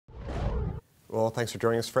Well, thanks for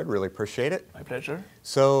joining us, Fred. Really appreciate it. My pleasure.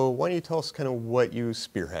 So why don't you tell us kind of what you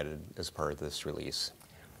spearheaded as part of this release?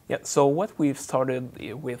 Yeah, so what we've started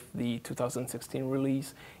with the 2016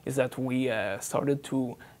 release is that we started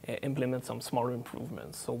to implement some small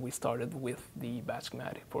improvements. So we started with the batch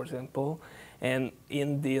schematic, for example, and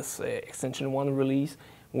in this extension 1 release,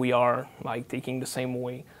 we are like taking the same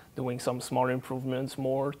way, doing some small improvements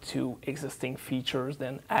more to existing features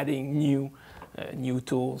than adding new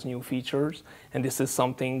tools, new features. And this is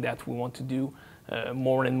something that we want to do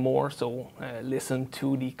more and more. So listen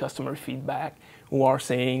to the customer feedback who are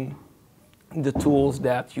saying the tools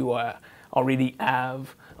that you already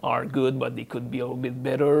have are good, but they could be a little bit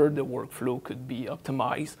better. The workflow could be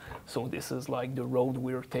optimized. So this is like the road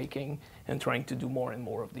we're taking and trying to do more and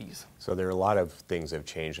more of these. So there are a lot of things that have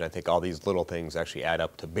changed, and I think all these little things actually add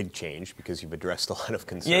up to big change because you've addressed a lot of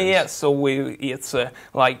concerns. Yeah. So it's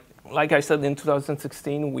like I said, in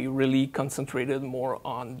 2016, we really concentrated more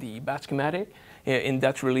on the batch schematic. In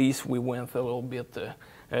that release, we went a little bit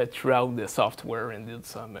throughout the software and did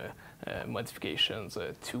some modifications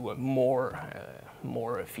to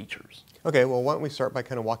more features. Okay, well, why don't we start by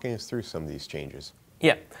kind of walking us through some of these changes?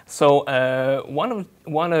 Yeah, so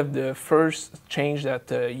one of the first change that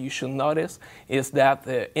you should notice is that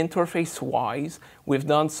interface-wise, we've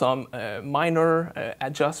done some minor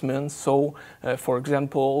adjustments. So, for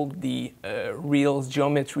example, the Reels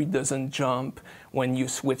geometry doesn't jump when you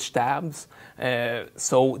switch tabs.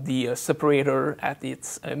 So the separator at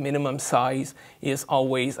its minimum size is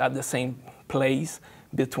always at the same place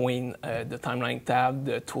between the timeline tab,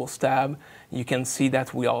 the tools tab. You can see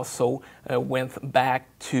that we also went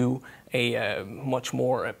back to a much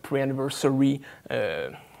more pre-anniversary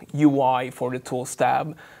UI for the tools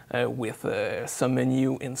tab with some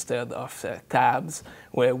menu instead of tabs,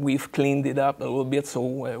 where we've cleaned it up a little bit.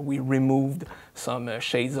 So we removed some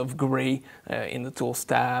shades of gray in the tools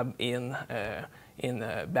tab in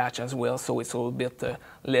batch as well, so it's a little bit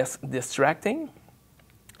less distracting.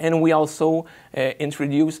 And we also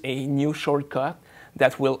introduced a new shortcut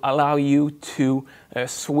that will allow you to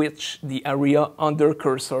switch the area under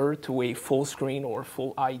cursor to a full screen or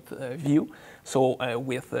full height view. So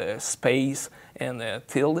with space and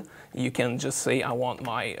tilde, you can just say, I want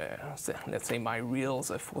my, let's say my Reels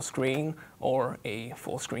a full screen or a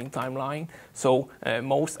full screen timeline. So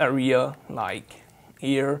most area like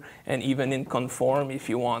here, and even in conform, if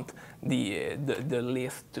you want the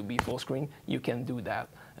list to be full screen, you can do that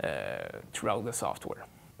throughout the software.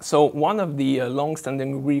 So one of the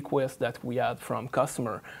long-standing requests that we had from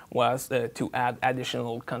customer was to add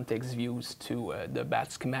additional context views to the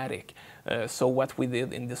batch schematic. So what we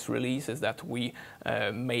did in this release is that we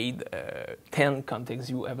made 10 context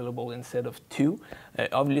views available instead of 2.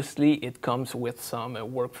 Obviously, it comes with some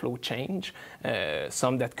workflow change,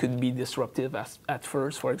 some that could be disruptive at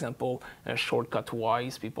first. For example,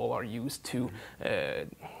 shortcut-wise, people are used to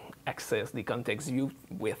access the context view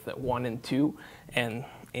with 1 and 2, and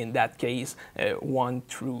in that case, 1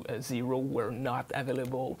 through 0 were not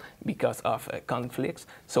available because of conflicts.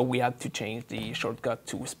 So we had to change the shortcut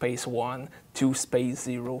to space 1 to space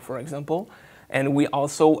 0, for example. And we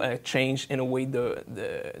also changed in a way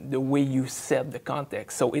the way you set the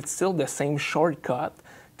context. So it's still the same shortcut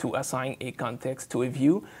to assign a context to a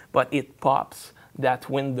view, but it pops that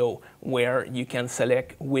window where you can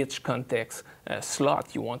select which context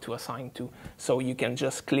slot you want to assign to. So you can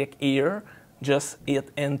just click here, just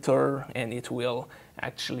hit enter, and it will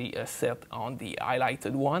actually set on the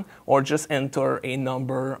highlighted one, or just enter a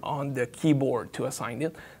number on the keyboard to assign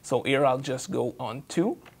it. So here I'll just go on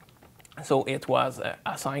 2. So it was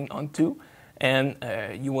assigned on 2, and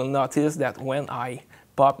you will notice that when I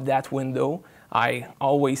pop that window, I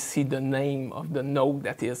always see the name of the node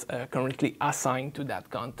that is currently assigned to that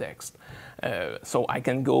context. So I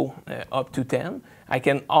can go up to 10. I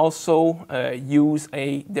can also use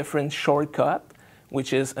a different shortcut,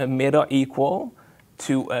 which is a meta equal,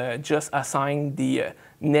 to just assign the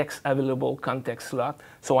next available context slot,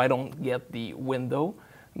 so I don't get the window.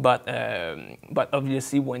 But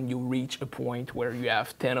obviously, when you reach a point where you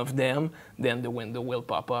have 10 of them, then the window will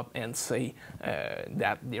pop up and say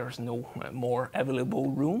that there's no more available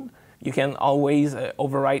room. You can always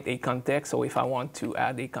overwrite a context. So if I want to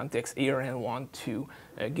add a context here and want to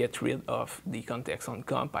get rid of the context on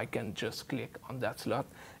comp, I can just click on that slot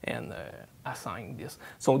and assign this.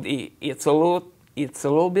 So it's a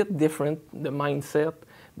little bit different, the mindset,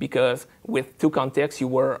 because with 2 contexts, you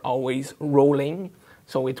were always rolling.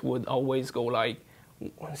 So it would always go like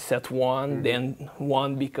set 1, then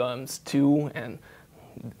 1 becomes 2, and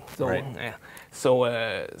so right.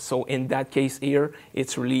 So in that case here,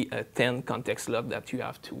 it's really a 10 context slot that you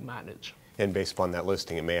have to manage. And based upon that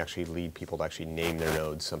listing, it may actually lead people to actually name their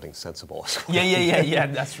nodes something sensible. Yeah,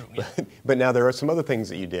 that's true. Yeah. But now there are some other things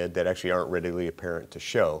that you did that actually aren't readily apparent to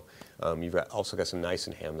show. You've also got some nice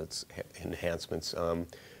enhancements,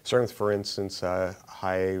 starting with, for instance,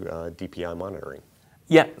 high DPI monitoring.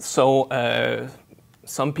 Yeah, so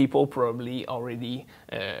some people probably already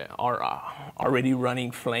are already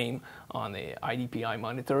running Flame on the IDPI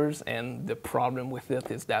monitors, and the problem with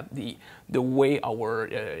it is that the way our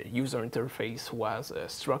user interface was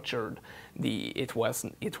structured, it was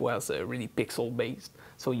really pixel based.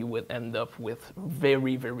 So you would end up with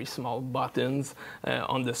very, very small buttons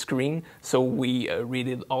on the screen. So we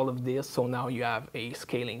redid all of this. So now you have a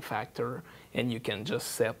scaling factor, and you can just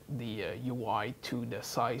set the UI to the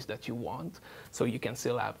size that you want. So you can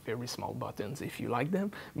still have very small buttons if you like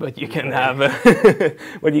them, but you can have,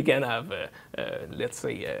 let's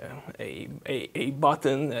say, a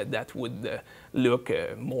button that would look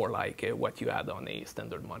more like what you had on a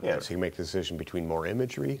standard monitor. Yeah, so you make the decision between more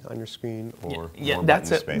imagery on your screen or more that's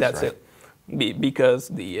button it. space, That's right? it.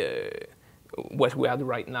 Because what we had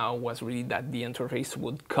right now was really that the interface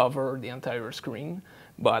would cover the entire screen,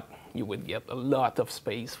 but you would get a lot of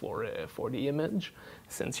space for the image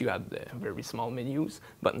since you had very small menus.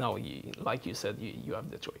 But now, like you said, you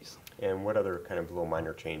have the choice. And what other kind of little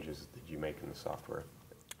minor changes did you make in the software?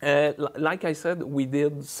 Like I said, we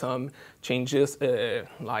did some changes,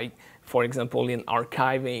 like, for example, in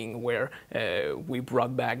archiving, where we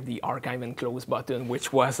brought back the archive and close button,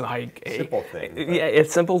 which was like a simple thing. Yeah, a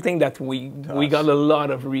simple thing that we got a lot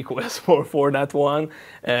of requests for that one.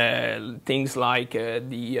 Things like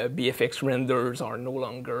the BFX renders are no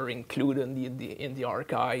longer included in the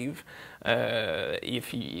archive.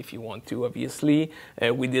 If you want to, obviously.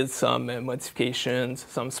 We did some modifications,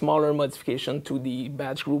 some smaller modifications to the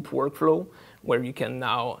batch group workflow, where you can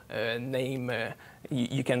now name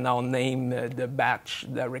the batch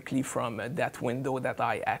directly from that window that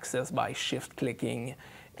I access by shift-clicking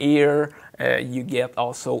here. You get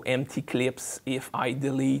also empty clips if I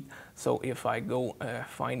delete. So if I go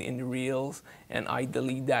find in Reels and I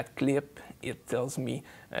delete that clip, it tells me,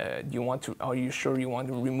 are you sure you want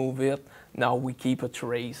to remove it? Now we keep a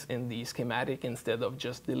trace in the schematic instead of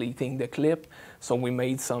just deleting the clip. So we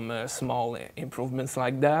made some small improvements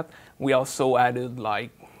like that. We also added,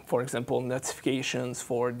 like, for example, notifications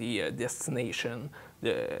for the destination,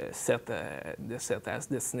 the set as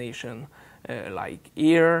destination, like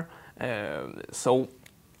here. So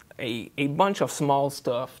a bunch of small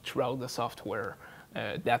stuff throughout the software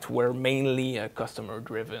that were mainly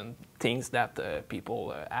customer-driven, things that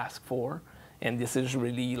people ask for. And this is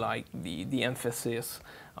really like the emphasis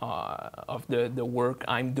of the work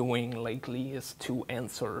I'm doing lately, is to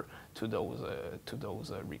answer to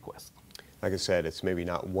those requests. Like I said, it's maybe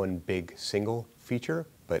not one big single feature,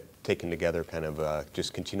 but taken together kind of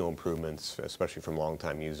just continual improvements, especially from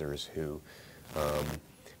longtime users who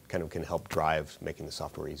kind of can help drive making the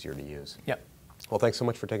software easier to use. Yep. Well, thanks so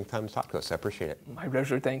much for taking time to talk to us. I appreciate it. My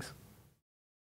pleasure, thanks.